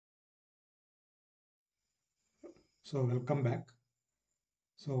So welcome back.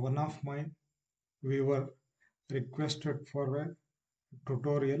 So one of my viewer requested for a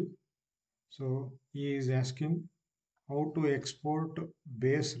tutorial. So he is asking how to export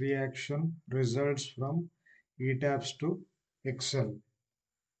base reaction results from ETABS to Excel.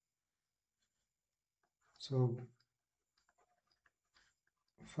 So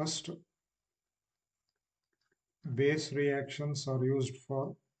first, base reactions are used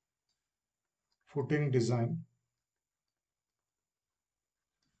for footing design.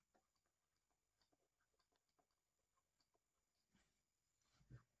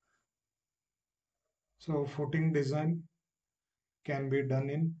 So footing design can be done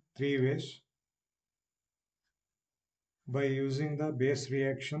in three ways. By using the base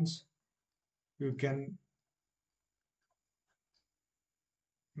reactions, you can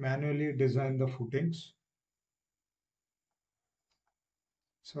manually design the footings.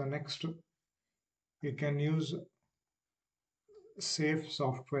 So next, you can use safe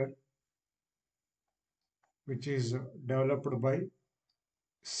software which is developed by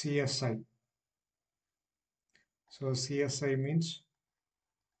CSI. So CSI means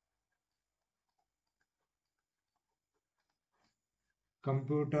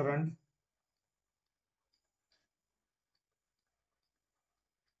Computer and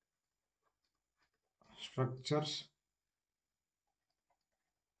Structures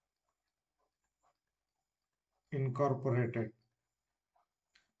Incorporated.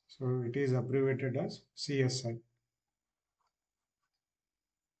 So it is abbreviated as CSI.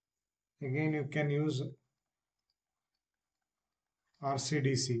 Again, you can use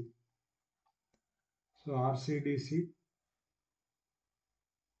RCDC. So RCDC,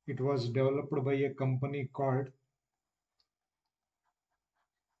 it was developed by a company called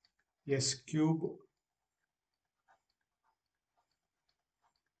S Cube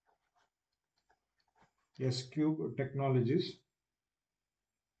S Cube Technologies.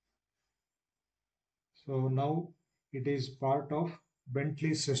 So now it is part of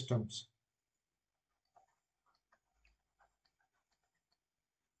Bentley Systems.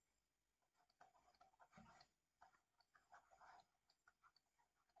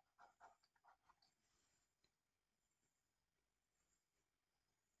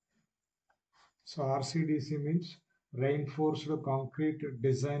 So RCDC means Reinforced Concrete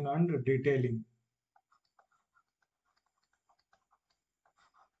Design and Detailing.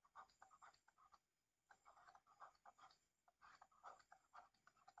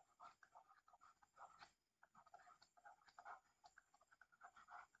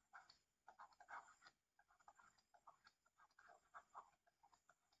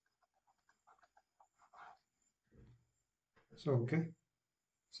 So okay.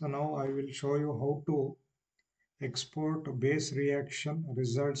 So now I will show you how to export base reaction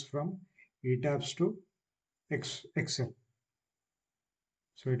results from ETABS to Excel.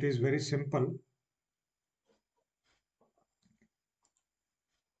 So it is very simple.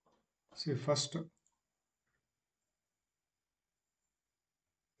 See, first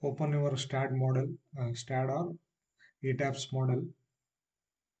open your STAD model, STAD or ETABS model.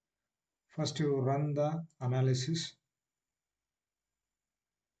 First you run the analysis.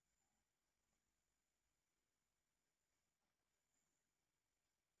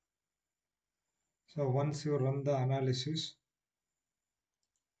 So once you run the analysis,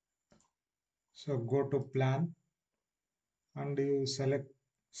 so go to plan and you select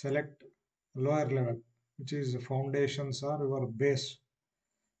lower level, which is foundations or your base.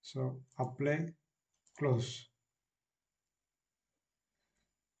 So apply, close.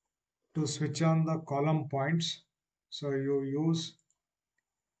 To switch on the column points, so you use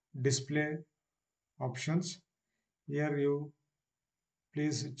display options. Here you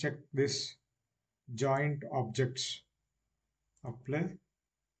please check this joint objects. Apply,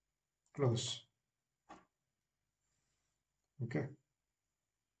 close. Okay.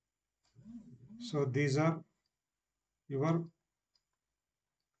 So these are your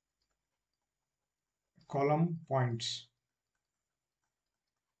column points.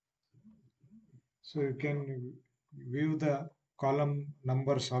 So you can view the column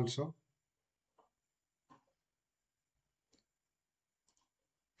numbers also,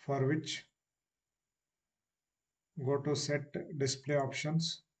 for which go to set display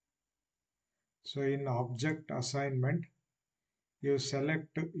options. So in object assignment, you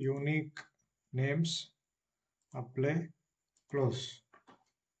select unique names, apply, close.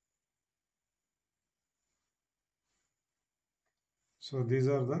 So these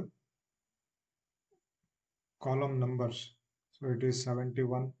are the column numbers. So it is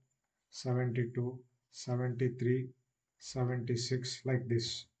 71, 72, 73, 76, like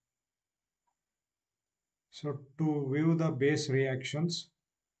this. So to view the base reactions,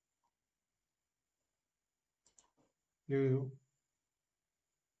 you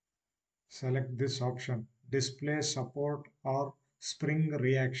select this option, display support or spring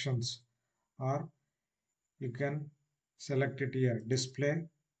reactions, or you can select it here, display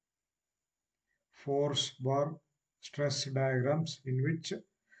force bar stress diagrams in which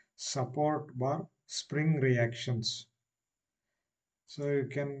support bar spring reactions. So you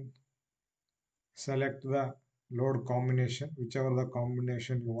can select the load combination, whichever the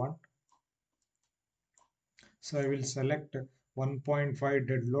combination you want. So I will select 1.5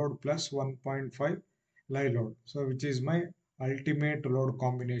 dead load plus 1.5 live load. So which is my ultimate load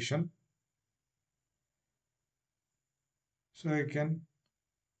combination. So you can,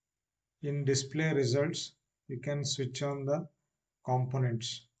 in display results, you can switch on the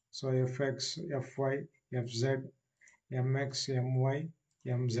components. So Fx, Fy, Fz, Mx, My,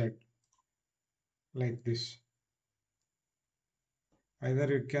 Mz, like this.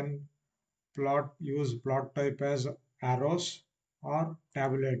 Either you can use plot type as arrows or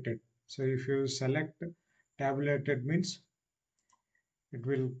tabulated. So if you select tabulated means it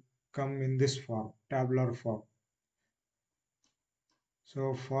will come in this form, tabular form.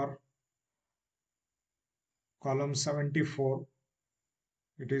 So for column 74,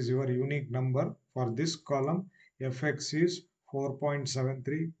 it is your unique number. For this column, Fx is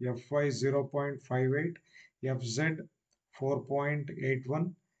 4.73, Fy 0.58, Fz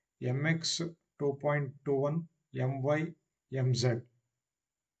 4.81, Mx 2.21, My, Mz.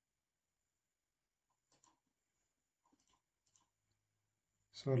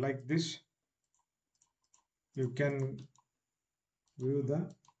 So like this, you can view the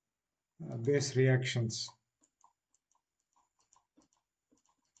base reactions.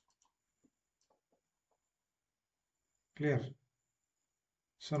 Clear?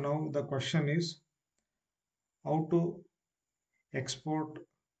 So now the question is how to export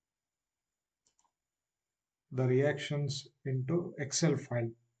the reactions into Excel file.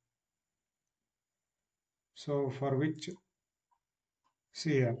 So for which,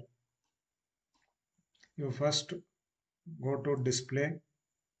 see here, you first go to display,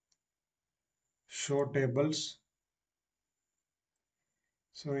 show tables.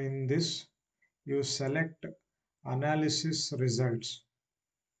 So in this, you select analysis results.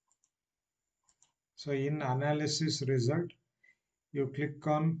 So in analysis result, you click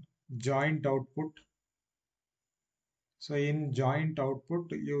on joint output. So in joint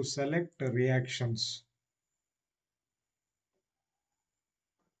output, you select reactions.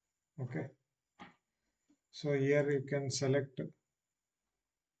 Okay. So here you can select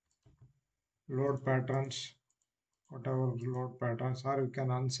load patterns, whatever load patterns are, you can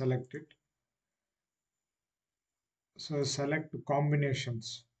unselect it. So select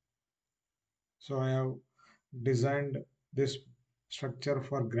combinations. So I have designed this structure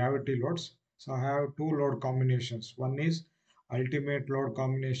for gravity loads. So I have two load combinations. One is ultimate load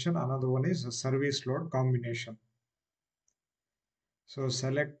combination, another one is a service load combination. So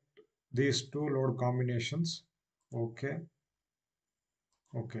select these two load combinations. Okay.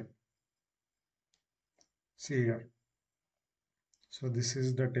 Okay. See here. So this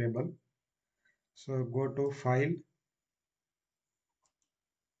is the table. So go to file,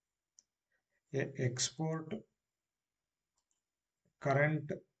 export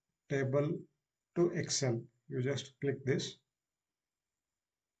current table to Excel. You just click this.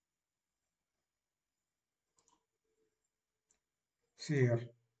 See here.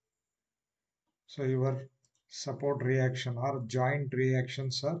 So your support reaction or joint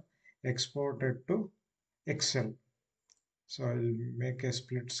reactions are exported to Excel. So I'll make a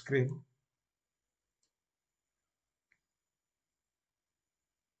split screen.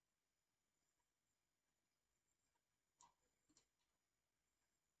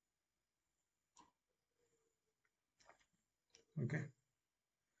 Okay.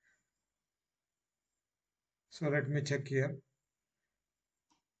 So let me check here.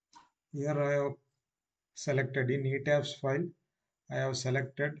 Here I have selected in ETABS file. I have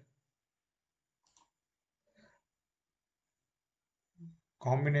selected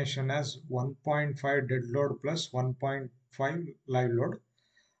combination as 1.5 dead load plus 1.5 live load.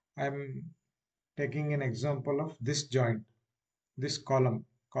 I am taking an example of this joint, this column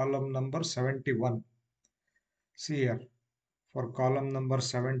number 71. See here, for column number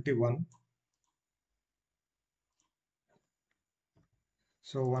 71,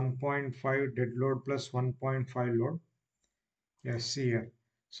 so 1.5 dead load plus 1.5 load. Yes, see here.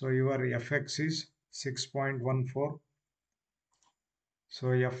 So your Fx is 6.14.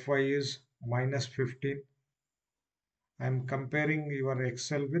 So Fy is minus 15. I am comparing your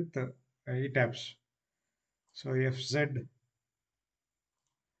Excel with ETABS. So FZ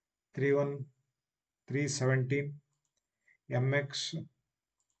 31317 MX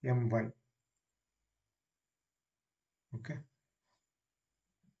MY. Okay.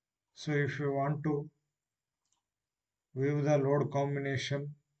 So if you want to view the load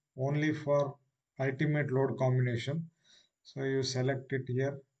combination only for ultimate load combination, so you select it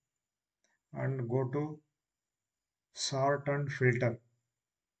here and go to sort and filter.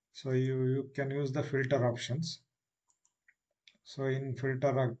 So you can use the filter options. So in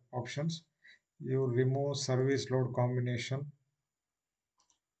filter options, you remove service load combination.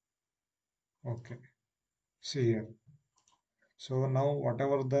 Okay, see here. So now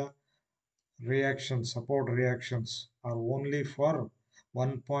whatever the reactions, support reactions are only for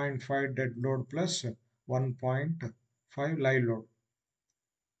 1.5 dead load plus 1.5 live load.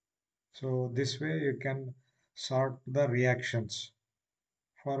 So this way you can sort the reactions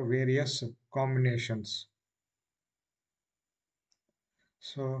for various combinations.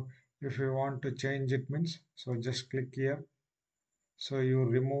 So if you want to change it means, so just click here. So you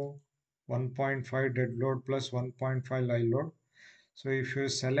remove 1.5 dead load plus 1.5 live load. So if you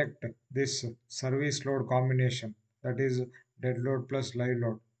select this service load combination, that is dead load plus live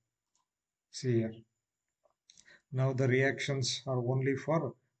load, see here. Now the reactions are only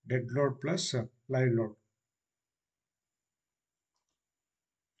for dead load plus live load.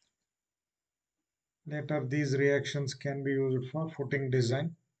 Later these reactions can be used for footing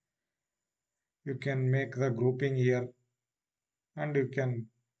design. You can make the grouping here and you can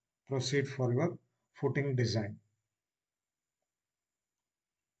proceed for your footing design.